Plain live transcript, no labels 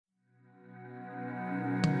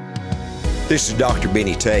This is Dr.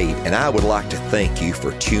 Benny Tate, and I would like to thank you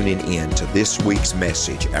for tuning in to this week's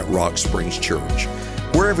message at Rock Springs Church.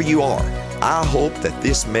 Wherever you are, I hope that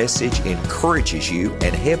this message encourages you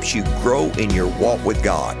and helps you grow in your walk with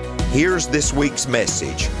God. Here's this week's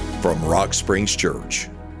message from Rock Springs Church.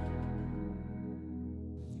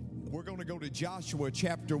 We're going to go to Joshua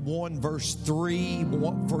chapter 1, verse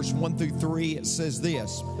 1 through 3. It says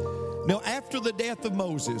this: Now after the death of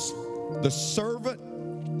Moses, the servant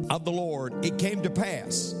of the Lord, it came to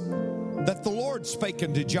pass that the Lord spake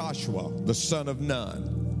unto Joshua, the son of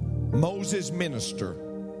Nun, Moses' minister,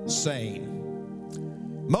 saying,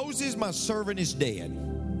 Moses, my servant, is dead.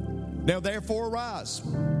 Now therefore arise,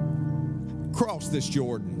 cross this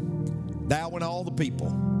Jordan, thou and all the people,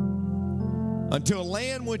 unto a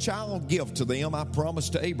land which I'll give to them, I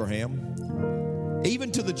promised to Abraham,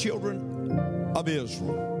 even to the children of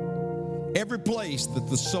Israel. Every place that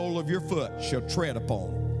the sole of your foot shall tread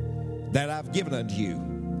upon, that I've given unto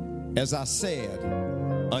you, as I said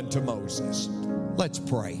unto Moses. Let's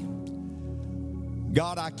pray.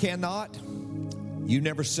 God, I cannot. You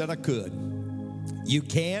never said I could. You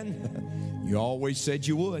can. You always said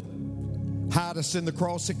you would. Hide us in the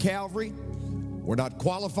cross of Calvary. We're not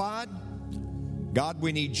qualified. God,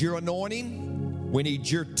 we need your anointing. We need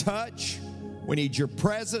your touch. We need your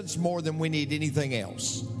presence more than we need anything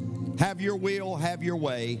else. Have your will, have your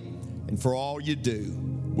way, and for all you do,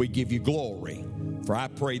 we give you glory. For I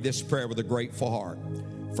pray this prayer with a grateful heart.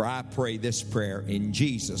 For I pray this prayer in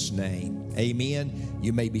Jesus' name. Amen.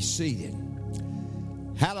 You may be seated.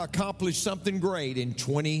 How to accomplish something great in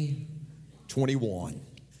 2021.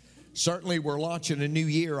 Certainly we're launching a new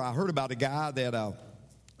year. I heard about a guy that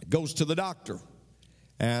goes to the doctor,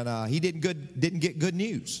 and he didn't get good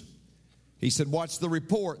news. He said, "What's the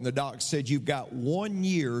report?" And the doc said, "You've got 1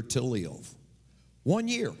 year to live." 1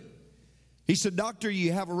 year. He said, "Doctor,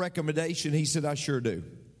 you have a recommendation?" He said, "I sure do."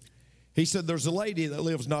 He said, "There's a lady that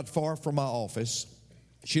lives not far from my office.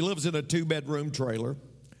 She lives in a 2-bedroom trailer.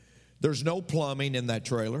 There's no plumbing in that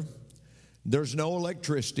trailer. There's no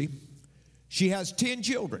electricity. She has 10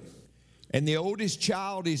 children, and the oldest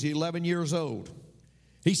child is 11 years old."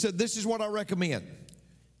 He said, "This is what I recommend.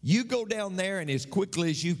 You go down there, and as quickly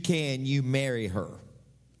as you can, you marry her."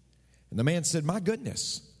 And the man said, "My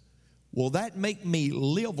goodness, will that make me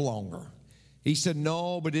live longer?" He said,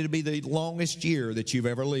 "No, but it'll be the longest year that you've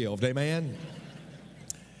ever lived." Amen.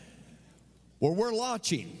 Well, we're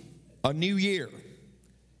launching a new year.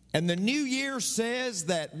 And the new year says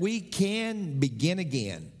that we can begin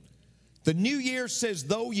again. The new year says,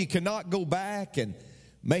 though you cannot go back and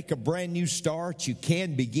make a brand new start, you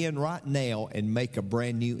can begin right now and make a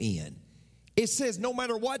brand new end. It says no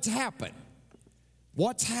matter what's happened,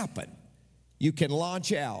 you can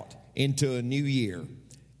launch out into a new year.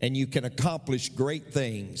 And you can accomplish great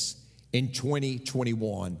things in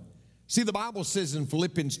 2021. See, the Bible says in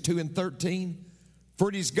Philippians 2 and 13, "For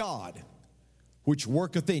it is God which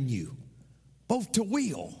worketh in you, both to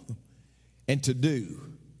will and to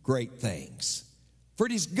do great things." For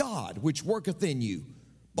it is God which worketh in you,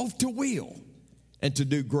 both to will and to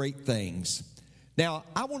do great things. Now,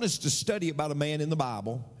 I want us to study about a man in the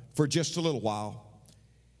Bible for just a little while.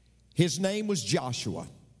 His name was Joshua.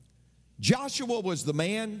 Joshua was the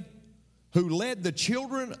man who led the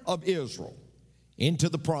children of Israel into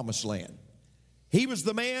the promised land. He was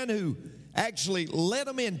the man who actually led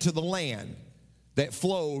them into the land that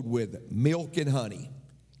flowed with milk and honey.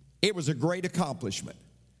 It was a great accomplishment.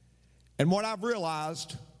 And what I've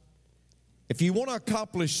realized, if you want to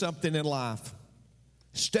accomplish something in life,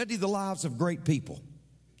 study the lives of great people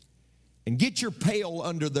and get your pail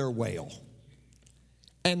under their well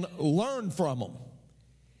and learn from them.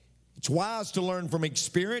 It's wise to learn from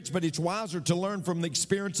experience, but it's wiser to learn from the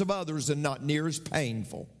experience of others and not near as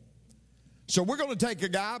painful. So we're going to take a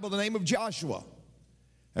guy by the name of Joshua,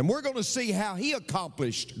 and we're going to see how he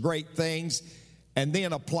accomplished great things and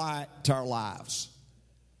then apply it to our lives.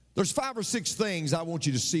 There's 5 or 6 things I want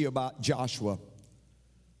you to see about Joshua.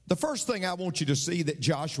 The first thing I want you to see that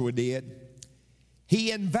Joshua did, he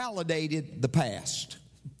invalidated the past.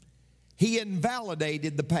 He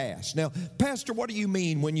invalidated the past. Now, Pastor, what do you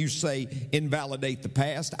mean when you say invalidate the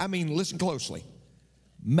past? I mean, listen closely.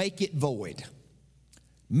 Make it void.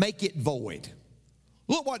 Make it void.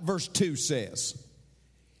 Look what verse 2 says.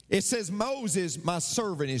 It says, Moses, my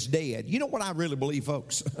servant, is dead. You know what I really believe,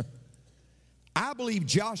 folks? I believe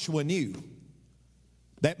Joshua knew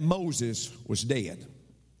that Moses was dead.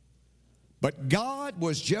 But God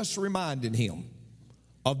was just reminding him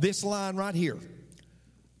of this line right here.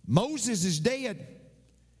 Moses is dead.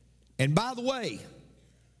 And by the way,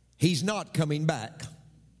 he's not coming back.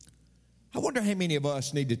 I wonder how many of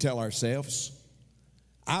us need to tell ourselves,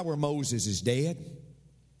 our Moses is dead,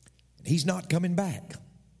 and he's not coming back.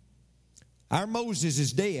 Our Moses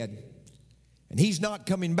is dead, and he's not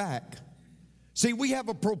coming back. See, we have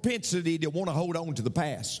a propensity to want to hold on to the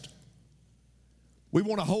past. We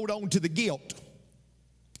want to hold on to the guilt.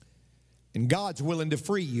 And God's willing to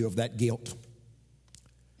free you of that guilt.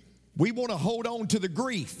 We want to hold on to the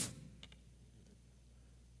grief.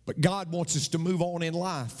 But God wants us to move on in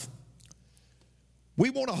life. We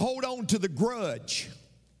want to hold on to the grudge.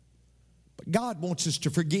 But God wants us to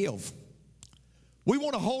forgive. We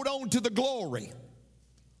want to hold on to the glory,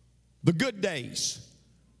 the good days.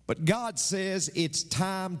 But God says it's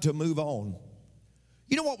time to move on.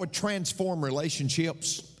 You know what would transform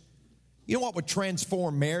relationships? You know what would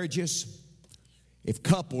transform marriages? If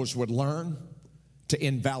couples would learn to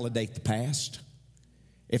invalidate the past.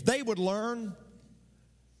 If they would learn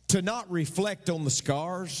to not reflect on the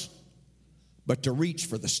scars, but to reach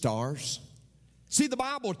for the stars. See, the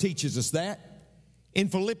Bible teaches us that in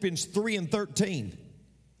Philippians 3:13.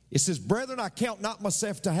 It says, "Brethren, I count not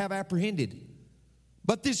myself to have apprehended,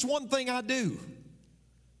 but this one thing I do,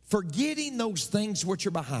 forgetting those things which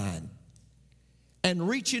are behind, and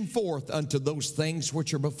reaching forth unto those things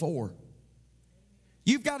which are before."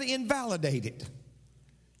 You've got to invalidate it.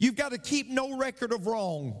 You've got to keep no record of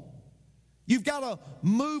wrong. You've got to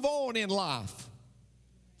move on in life.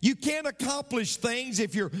 You can't accomplish things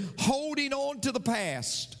if you're holding on to the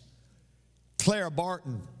past. Clara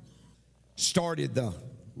Barton started the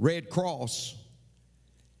Red Cross,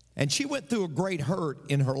 and she went through a great hurt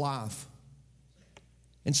in her life.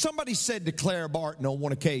 And somebody said to Clara Barton on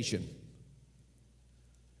one occasion,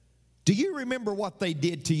 "Do you remember what they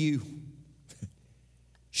did to you?"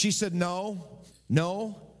 She said, No,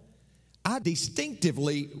 I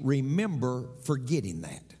distinctively remember forgetting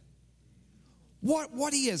that.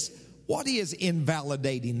 What is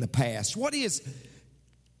invalidating the past? What is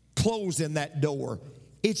closing that door?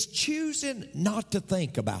 It's choosing not to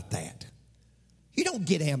think about that. You don't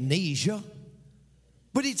get amnesia,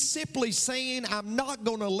 but it's simply saying, I'm not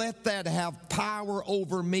going to let that have power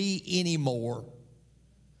over me anymore.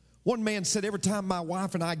 One man said, every time my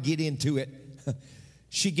wife and I get into it,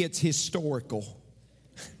 she gets historical.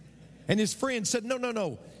 And his friend said,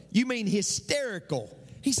 No, you mean hysterical.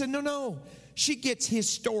 He said, No, she gets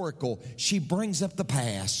historical. She brings up the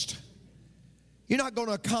past. You're not going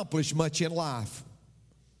to accomplish much in life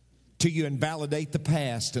till you invalidate the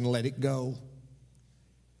past and let it go.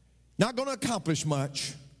 Not going to accomplish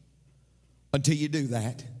much until you do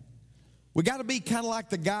that. We got to be kind of like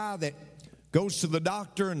the guy that goes to the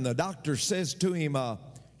doctor and the doctor says to him,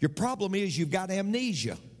 your problem is you've got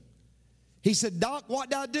amnesia. He said, Doc, what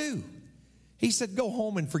did I do? He said, go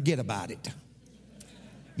home and forget about it.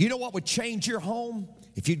 You know what would change your home?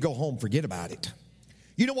 If you'd go home, forget about it.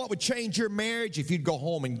 You know what would change your marriage? If you'd go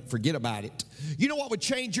home and forget about it. You know what would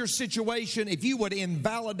change your situation? If you would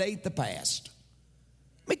invalidate the past.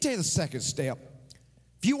 Let me tell you the second step.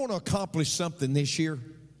 If you want to accomplish something this year,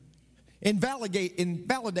 invalidate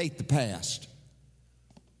the past.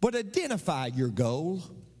 But identify your goal.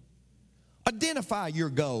 Identify your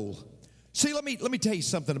goal. See, let me tell you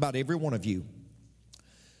something about every one of you.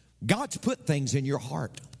 God's put things in your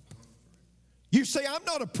heart. You say, I'm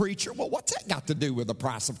not a preacher. Well, what's that got to do with the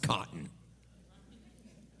price of cotton?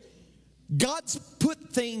 God's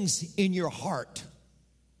put things in your heart.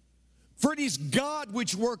 For it is God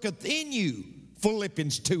which worketh in you,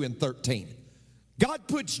 Philippians 2:13. God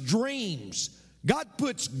puts dreams. God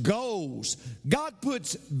puts goals. God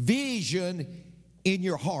puts vision in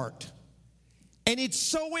your heart. And it's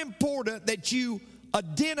so important that you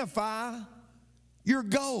identify your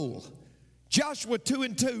goal. Joshua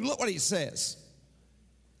 2:2, look what he says.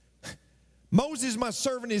 Moses, my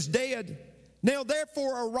servant, is dead. Now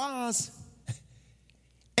therefore arise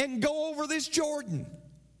and go over this Jordan.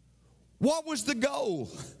 What was the goal?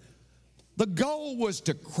 The goal was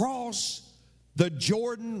to cross the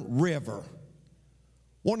Jordan River.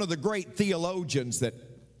 One of the great theologians that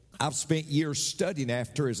I've spent years studying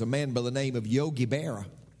after is a man by the name of Yogi Berra.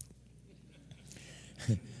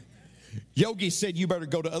 Yogi said, you better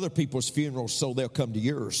go to other people's funerals so they'll come to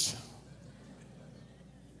yours.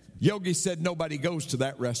 Yogi said, nobody goes to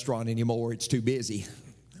that restaurant anymore. It's too busy.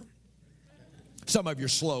 Some of you are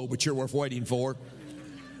slow, but you're worth waiting for.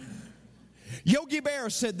 Yogi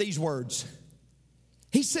Berra said these words.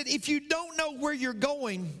 He said, if you don't know where you're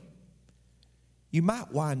going, you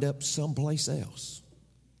might wind up someplace else.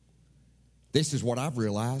 This is what I've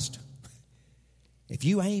realized. If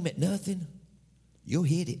you aim at nothing, you'll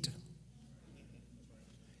hit it.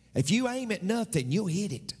 If you aim at nothing, you'll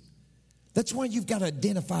hit it. That's why you've got to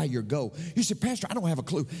identify your goal. You say, Pastor, I don't have a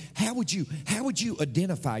clue. How would you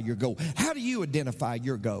identify your goal? How do you identify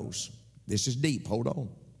your goals? This is deep. Hold on.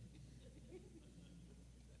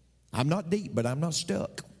 I'm not deep, but I'm not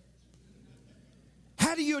stuck.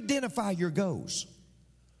 How do you identify your goals?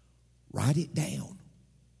 Write it down.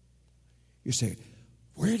 You say,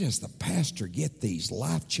 where does the pastor get these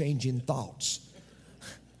life-changing thoughts?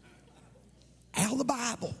 Out of the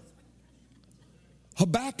Bible.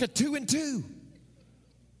 Habakkuk 2:2.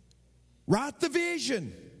 Write the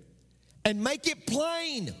vision and make it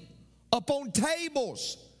plain upon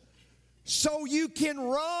tables so you can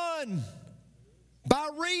run by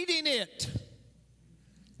reading it.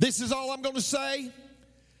 This is all I'm going to say.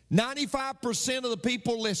 95% of the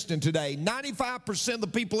people listening today, 95% of the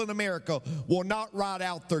people in America will not write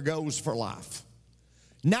out their goals for life.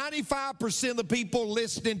 95% of the people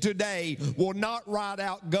listening today will not write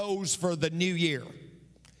out goals for the new year.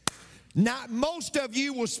 Most of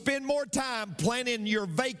you will spend more time planning your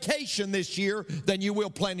vacation this year than you will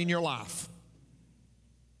planning your life.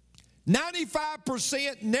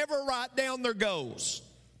 95% never write down their goals.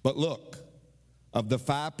 But look, of the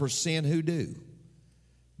 5% who do,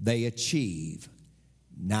 they achieve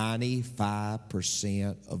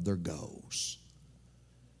 95% of their goals.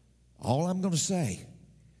 All I'm going to say,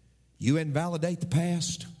 you invalidate the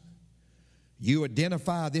past. You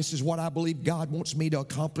identify, this is what I believe God wants me to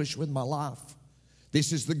accomplish with my life.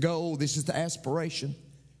 This is the goal. This is the aspiration.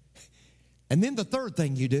 And then the third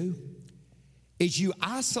thing you do is you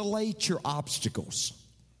isolate your obstacles.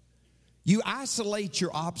 You isolate your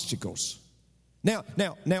obstacles. Now,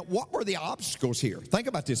 what were the obstacles here? Think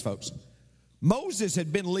about this, folks. Moses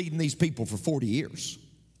had been leading these people for 40 years.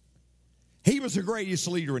 He was the greatest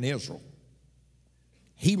leader in Israel.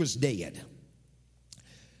 He was dead.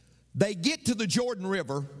 They get to the Jordan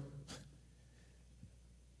River.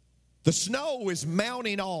 The snow is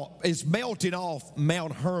melting off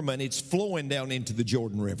Mount Hermon. It's flowing down into the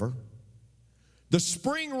Jordan River. The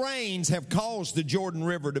spring rains have caused the Jordan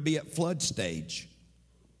River to be at flood stage.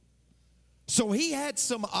 So he had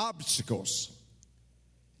some obstacles.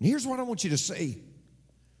 And here's what I want you to see.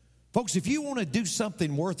 Folks, if you want to do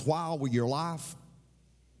something worthwhile with your life,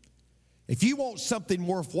 if you want something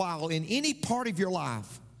worthwhile in any part of your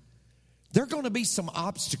life, there are going to be some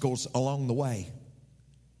obstacles along the way.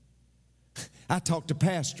 I talk to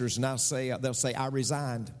pastors and they'll say, I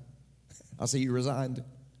resigned. I'll say, you resigned?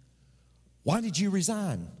 Why did you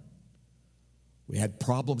resign? We had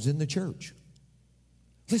problems in the church.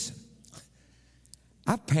 Listen,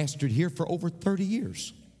 I've pastored here for over 30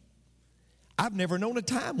 years. I've never known a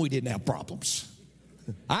time we didn't have problems.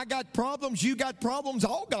 I got problems, you got problems,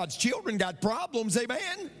 all God's children got problems,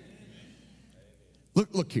 amen?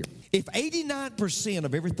 Look here. If 89%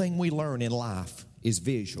 of everything we learn in life is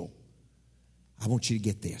visual, I want you to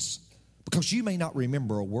get this. Because you may not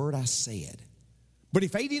remember a word I said. But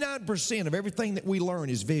if 89% of everything that we learn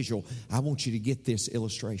is visual, I want you to get this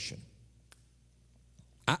illustration.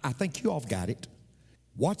 I think you all got it.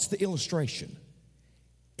 What's the illustration?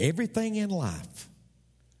 Everything in life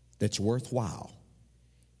that's worthwhile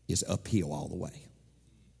is uphill all the way.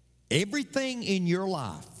 Everything in your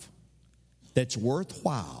life that's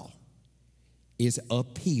worthwhile is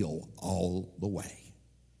uphill all the way.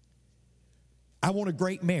 I want a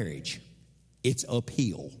great marriage. It's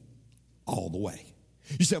uphill all the way.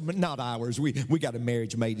 You said, but not ours. We got a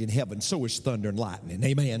marriage made in heaven. So is thunder and lightning.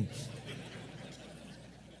 Amen.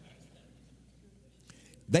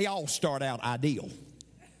 They all start out ideal.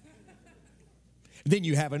 Then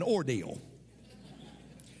you have an ordeal.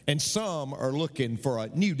 And some are looking for a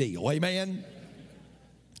new deal. Amen.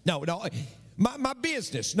 No. My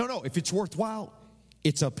business. No. If it's worthwhile,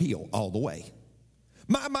 it's uphill all the way.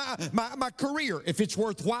 My career, if it's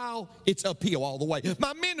worthwhile, it's uphill all the way.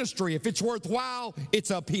 My ministry, if it's worthwhile,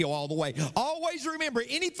 it's uphill all the way. Always remember,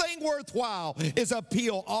 anything worthwhile is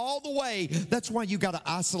uphill all the way. That's why you got to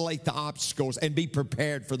isolate the obstacles and be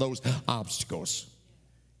prepared for those obstacles.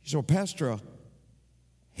 You say, well, Pastor,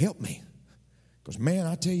 help me. Because, man,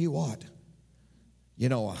 I tell you what,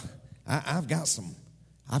 I've got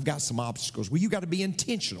some obstacles. Well, you got to be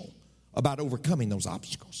intentional about overcoming those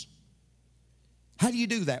obstacles. How do you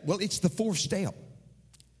do that? Well, it's the fourth step.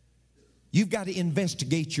 You've got to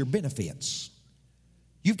investigate your benefits.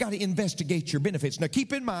 You've got to investigate your benefits. Now,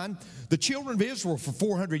 keep in mind, the children of Israel for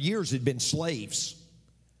 400 years had been slaves.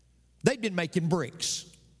 They'd been making bricks.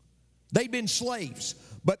 They'd been slaves.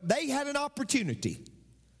 But they had an opportunity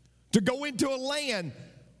to go into a land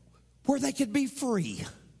where they could be free.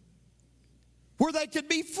 Where they could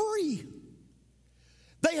be free.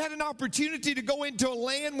 They had an opportunity to go into a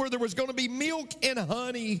land where there was going to be milk and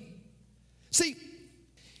honey. See,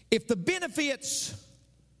 if the benefits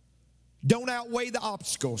don't outweigh the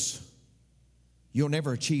obstacles, you'll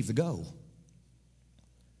never achieve the goal.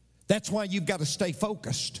 That's why you've got to stay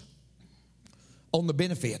focused on the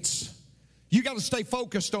benefits. You got to stay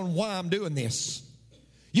focused on why I'm doing this.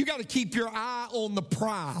 You got to keep your eye on the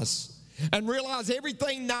prize and realize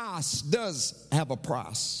everything nice does have a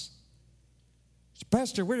price.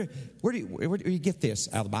 Pastor, where do you get this?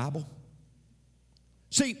 Out of the Bible?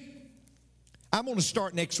 See, I'm going to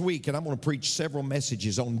start next week and I'm going to preach several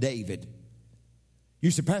messages on David.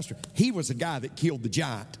 You said, Pastor, he was the guy that killed the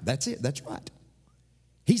giant. That's it. That's right.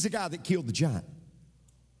 He's the guy that killed the giant.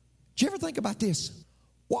 Did you ever think about this?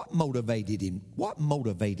 What motivated him? What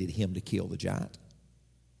motivated him to kill the giant?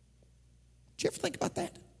 Did you ever think about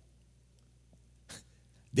that?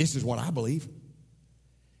 This is what I believe.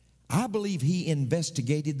 I believe he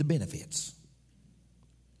investigated the benefits.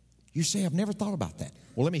 You say, I've never thought about that.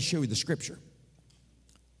 Well, let me show you the scripture.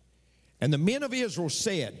 And the men of Israel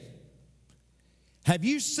said, have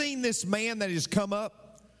you seen this man that has come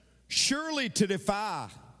up? Surely to defy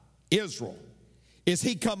Israel is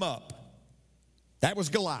he come up. That was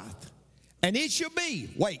Goliath. And it shall be,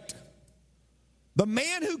 wait, the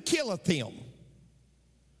man who killeth him,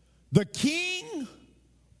 the king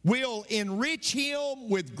will enrich him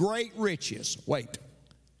with great riches. Wait.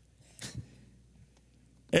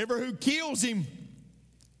 Ever who kills him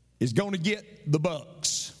is going to get the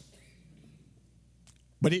bucks.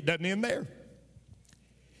 But it doesn't end there.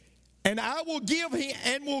 And I will give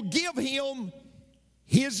him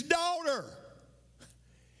his daughter.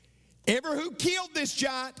 Ever who killed this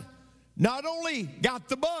giant not only got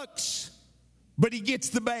the bucks, but he gets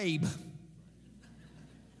the babe.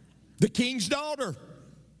 The king's daughter.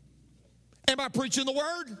 Am I preaching the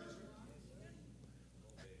word?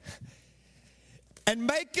 And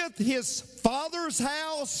maketh his father's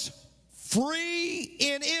house free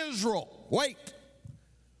in Israel. Wait.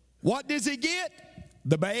 What does he get?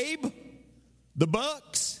 The babe, the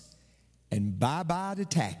bucks, and bye-bye to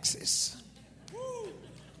taxes.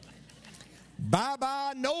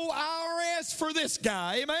 Bye-bye, no IRS for this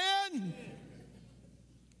guy. Amen?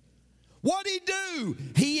 What'd he do?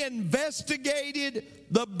 He investigated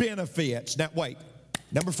the benefits. Now, wait.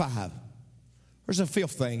 Number 5. There's a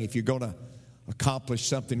 5th thing if you're going to accomplish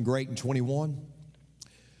something great in 21.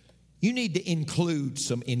 You need to include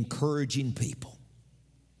some encouraging people.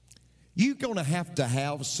 You're going to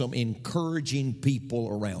have some encouraging people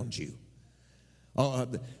around you.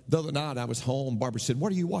 The other night I was home. Barbara said,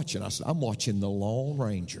 what are you watching? I said, I'm watching The Lone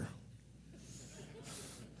Ranger.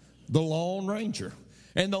 The Lone Ranger.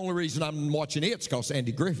 And the only reason I'm watching it is because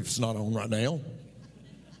Andy Griffith's not on right now.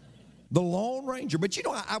 The Lone Ranger. But you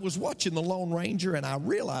know, I was watching The Lone Ranger and I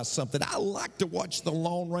realized something. I like to watch The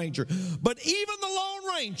Lone Ranger. But even The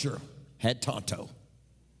Lone Ranger had Tonto.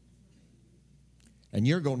 And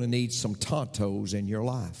you're going to need some Tontos in your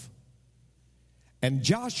life. And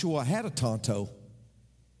Joshua had a Tonto.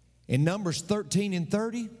 In Numbers 13 and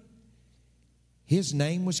 30, his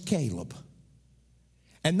name was Caleb.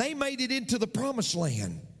 And they made it into the promised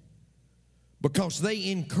land because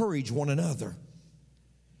they encouraged one another.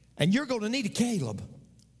 And you're going to need a Caleb.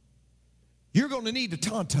 You're going to need a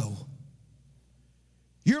Tonto.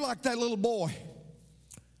 You're like that little boy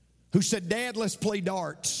who said, Dad, let's play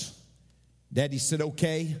darts. Daddy said,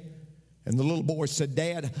 okay. And the little boy said,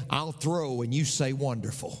 Dad, I'll throw and you say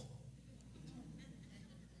wonderful.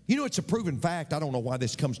 You know, it's a proven fact. I don't know why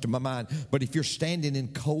this comes to my mind, but if you're standing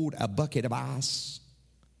in a bucket of ice,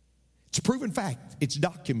 it's a proven fact. It's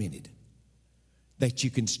documented that you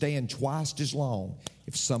can stand twice as long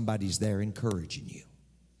if somebody's there encouraging you.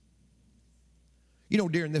 You know,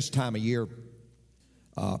 during this time of year,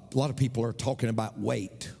 a lot of people are talking about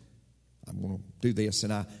weight. I'm going to do this,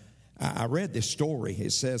 and I read this story.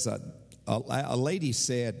 It says a lady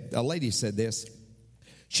said this.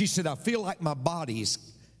 She said, I feel like my body's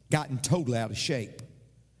gotten totally out of shape.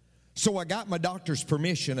 So I got my doctor's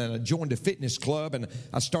permission and I joined a fitness club and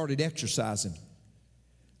I started exercising.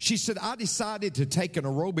 She said, I decided to take an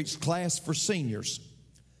aerobics class for seniors.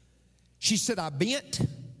 She said, I bent,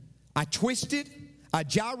 I twisted, I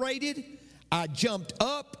gyrated, I jumped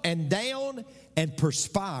up and down and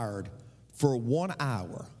perspired for 1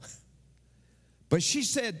 hour. But she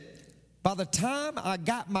said, by the time I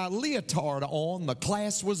got my leotard on, the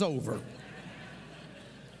class was over.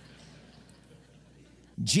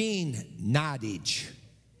 Jean Nidage.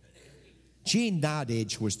 Jean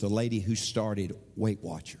Nidage was the lady who started Weight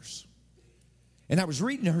Watchers. And I was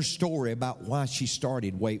reading her story about why she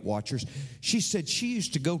started Weight Watchers. She said she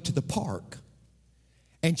used to go to the park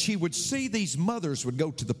And she would see these mothers would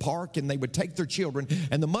go to the park and they would take their children,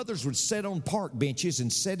 and the mothers would sit on park benches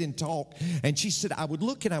and sit and talk. And she said, I would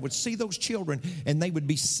look and I would see those children and they would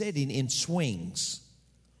be sitting in swings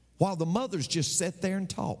while the mothers just sat there and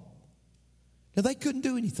talked. Now, they couldn't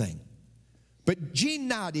do anything. But Jean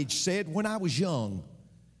Nidage said, when I was young,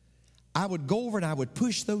 I would go over and I would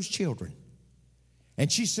push those children.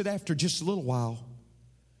 And she said after just a little while,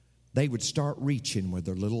 they would start reaching with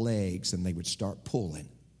their little legs and they would start pulling.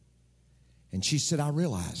 And she said, I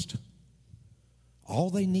realized all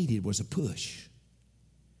they needed was a push.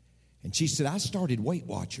 And she said, I started Weight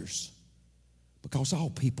Watchers because all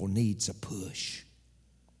people needs a push.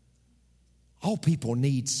 All people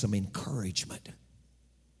need some encouragement.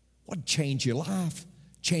 What change your life,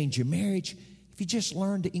 change your marriage, if you just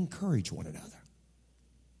learn to encourage one another.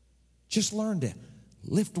 Just learn to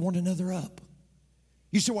lift one another up.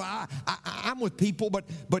 You say, well, I'm with people, but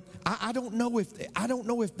I don't know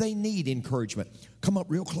if they need encouragement. Come up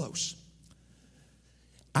real close.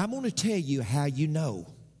 I'm going to tell you how you know.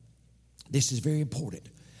 This is very important.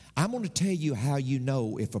 I'm going to tell you how you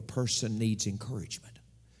know if a person needs encouragement.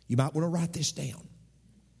 You might want to write this down.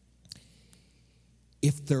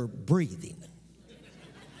 If they're breathing.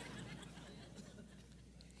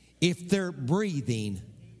 If they're breathing,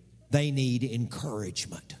 they need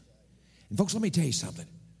encouragement. And folks, let me tell you something.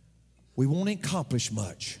 We won't accomplish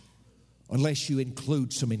much unless you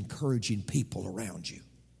include some encouraging people around you.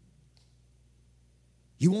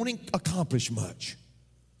 You won't accomplish much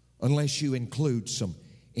unless you include some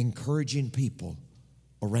encouraging people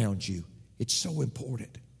around you. It's so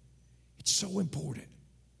important. It's so important.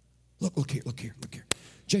 Look here.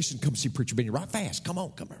 Jason, come see Preacher Benny right fast. Come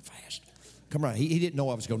on, come here fast. Come right. He didn't know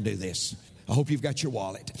I was going to do this. I hope you've got your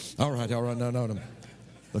wallet. All right. No.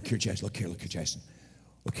 Look here, Jason. Look here, Jason.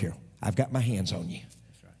 Look here. I've got my hands on you.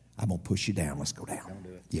 I'm going to push you down. Let's go down.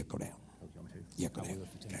 Yeah, go down. Yeah, go down.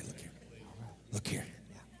 Okay, look here. Look here.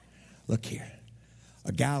 Look here.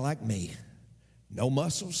 A guy like me, no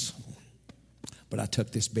muscles, but I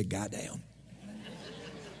took this big guy down.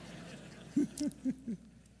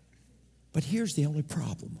 But here's the only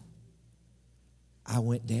problem. I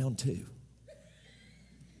went down too.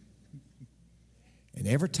 And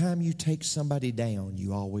every time you take somebody down,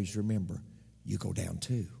 you always remember you go down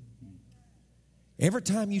too. Every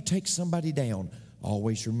time you take somebody down,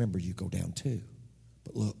 always remember you go down too.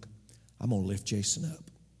 But look, I'm going to lift Jason up.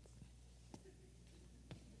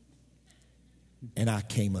 And I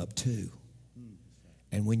came up too.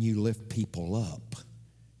 And when you lift people up,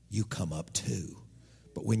 you come up too.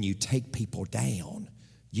 But when you take people down,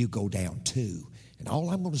 you go down too. And all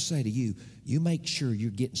I'm going to say to you, you make sure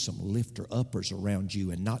you're getting some lifter-uppers around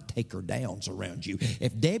you and not taker-downs around you.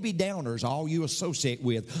 If Debbie Downer's all you associate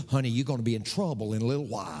with, honey, you're going to be in trouble in a little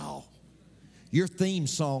while. Your theme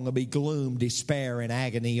song will be gloom, despair, and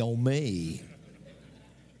agony on me.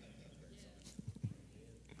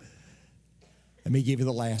 Let me give you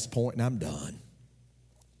the last point, and I'm done.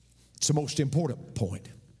 It's the most important point.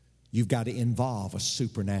 You've got to involve a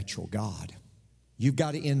supernatural God. You've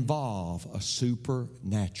got to involve a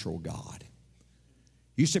supernatural God.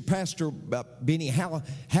 You say, Pastor Benny, how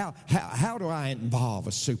do I involve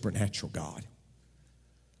a supernatural God?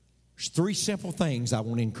 There's 3 simple things I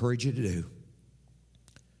want to encourage you to do.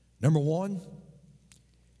 Number 1,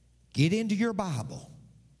 get into your Bible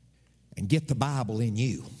and get the Bible in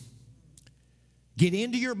you. Get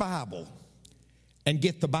into your Bible and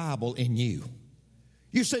get the Bible in you.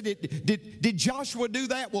 You say, did Joshua do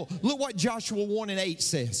that? Well, look what Joshua 1:8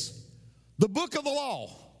 says. The book of the law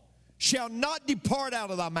shall not depart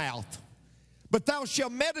out of thy mouth, but thou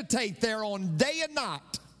shalt meditate thereon day and night.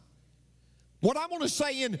 What I'm going to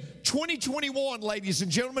say in 2021, ladies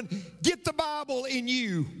and gentlemen, get the Bible in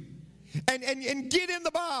you and get in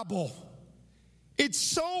the Bible. It's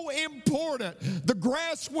so important. The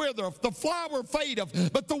grass withereth, the flower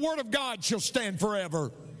fadeth, but the word of God shall stand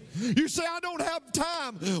forever. You say, I don't have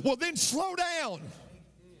time. Well, then slow down.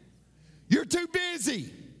 You're too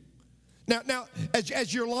busy. Now,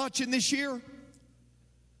 as you're launching this year,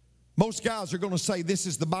 most guys are going to say this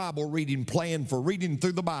is the Bible reading plan for reading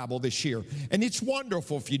through the Bible this year. And it's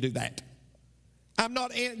wonderful if you do that. I'm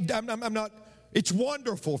not, it's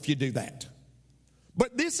wonderful if you do that.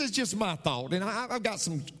 But this is just my thought, and I've got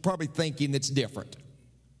some probably thinking that's different.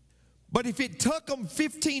 But if it took them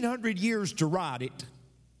 1,500 years to write it,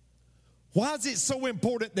 why is it so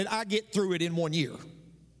important that I get through it in 1 year?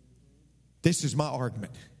 This is my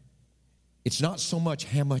argument. It's not so much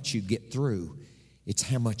how much you get through, it's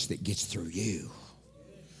how much that gets through you.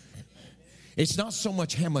 It's not so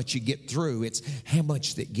much how much you get through, it's how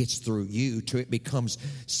much that gets through you till it becomes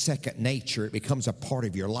second nature. It becomes a part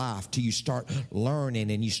of your life till you start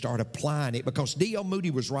learning and you start applying it. Because D.L.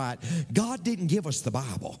 Moody was right. God didn't give us the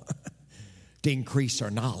Bible to increase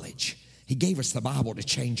our knowledge. He gave us the Bible to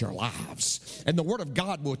change our lives. And the Word of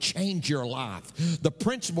God will change your life. The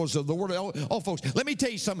principles of the Word of... Oh, folks, let me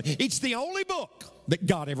tell you something. It's the only book that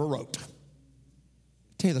God ever wrote.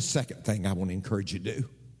 Tell you the second thing I want to encourage you to do.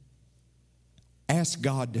 Ask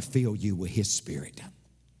God to fill you with His Spirit.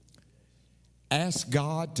 Ask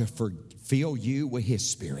God to fill you with His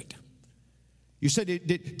Spirit. You said,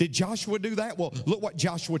 did Joshua do that? Well, look what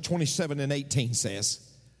Joshua 27:18 says.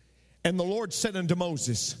 And the Lord said unto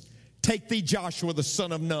Moses, take thee Joshua the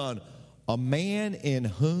son of Nun, a man in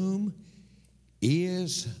whom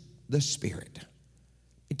is the Spirit.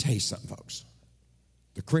 Let me tell you something, folks.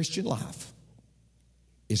 The Christian life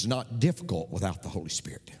is not difficult without the Holy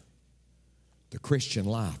Spirit. The Christian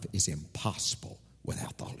life is impossible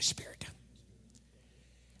without the Holy Spirit.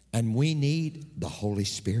 And we need the Holy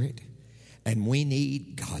Spirit, and we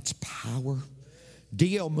need God's power.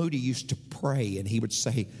 D.L. Moody used to pray, and he would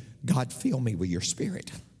say, God, fill me with your Spirit.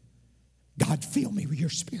 God, fill me with your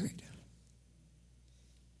Spirit.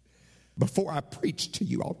 Before I preached to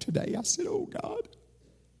you all today, I said, oh God,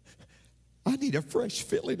 I need a fresh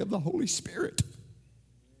filling of the Holy Spirit.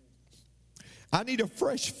 I need a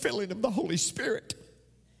fresh filling of the Holy Spirit.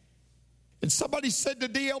 And somebody said to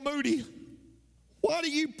D.L. Moody, why do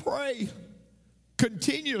you pray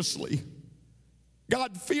continuously?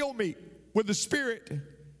 God, fill me with the Spirit.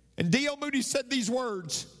 And D.L. Moody said these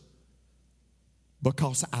words,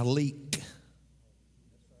 because I leak.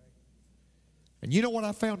 And you know what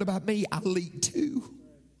I found about me? I leak too.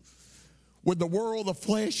 With the world, the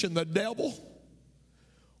flesh, and the devil,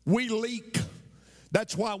 we leak.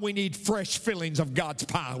 That's why we need fresh fillings of God's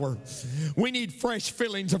power. We need fresh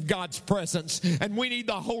fillings of God's presence. And we need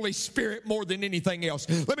the Holy Spirit more than anything else.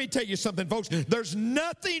 Let me tell you something, folks. There's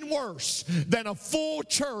nothing worse than a full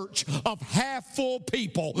church of half full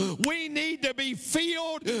people. We need to be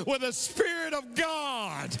filled with the Spirit of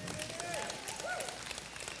God.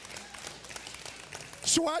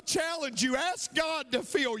 So I challenge you, ask God to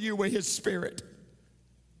fill you with His Spirit.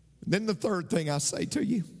 And then the third thing I say to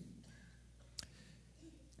you,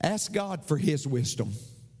 ask God for His wisdom.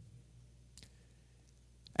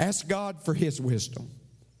 Ask God for His wisdom.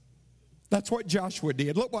 That's what Joshua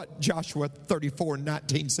did. Look what Joshua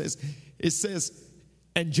 34:19 says. It says,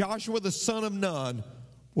 and Joshua the son of Nun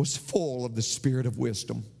was full of the Spirit of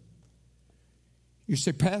wisdom. You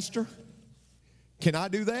say, Pastor, can I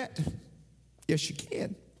do that? Yes, you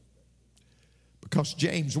can. Because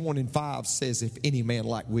James 1:5 says, if any man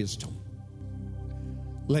lack wisdom,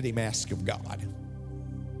 let him ask of God.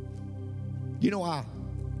 You know,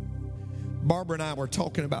 Barbara and I were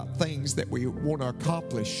talking about things that we want to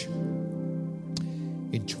accomplish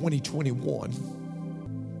in 2021.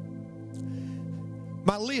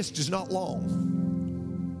 My list is not long,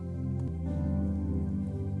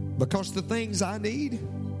 because the things I need,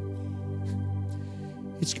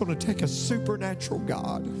 it's going to take a supernatural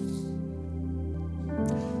God.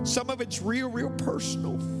 Some of it's real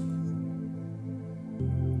personal.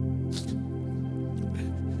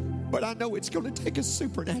 But I know it's going to take a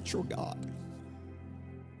supernatural God.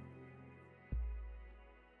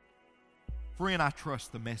 Friend, I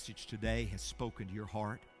trust the message today has spoken to your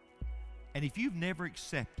heart. And if you've never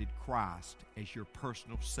accepted Christ as your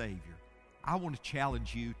personal Savior, I want to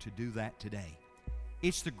challenge you to do that today.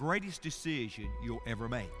 It's the greatest decision you'll ever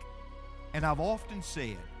make. And I've often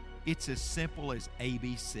said it's as simple as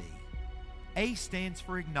ABC. A stands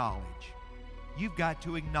for acknowledge. You've got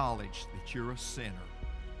to acknowledge that you're a sinner.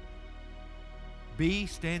 B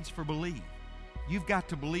stands for believe. You've got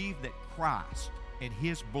to believe that Christ and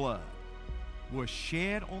His blood was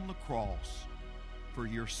shed on the cross for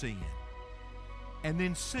your sin. And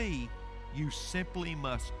then C, you simply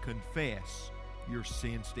must confess your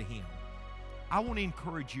sins to Him. I want to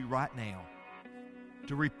encourage you right now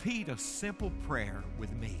to repeat a simple prayer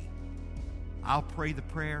with me. I'll pray the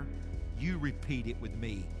prayer. You repeat it with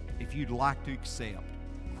me if you'd like to accept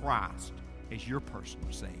Christ as your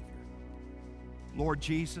personal Savior. Lord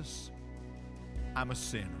Jesus, I'm a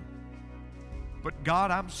sinner. But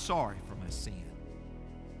God, I'm sorry for my sin.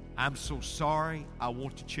 I'm so sorry, I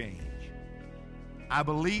want to change. I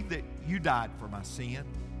believe that you died for my sin,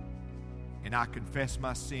 and I confess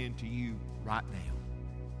my sin to you right now.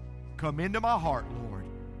 Come into my heart, Lord,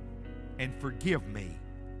 and forgive me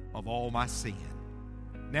of all my sin.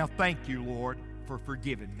 Now thank you, Lord, for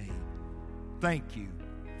forgiving me. Thank you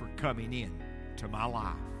for coming in to my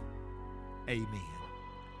life. Amen.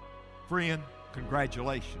 Friend,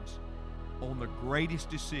 congratulations on the greatest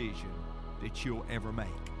decision that you'll ever make.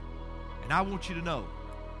 And I want you to know,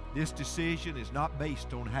 this decision is not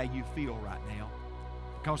based on how you feel right now,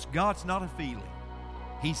 because God's not a feeling,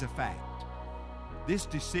 He's a fact. This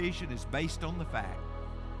decision is based on the fact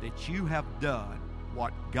that you have done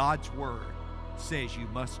what God's Word says you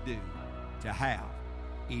must do to have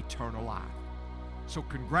eternal life. So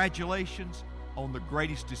congratulations on the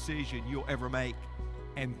greatest decision you'll ever make,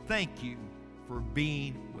 and thank you for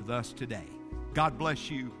being with us today. God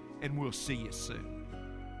bless you, and we'll see you soon.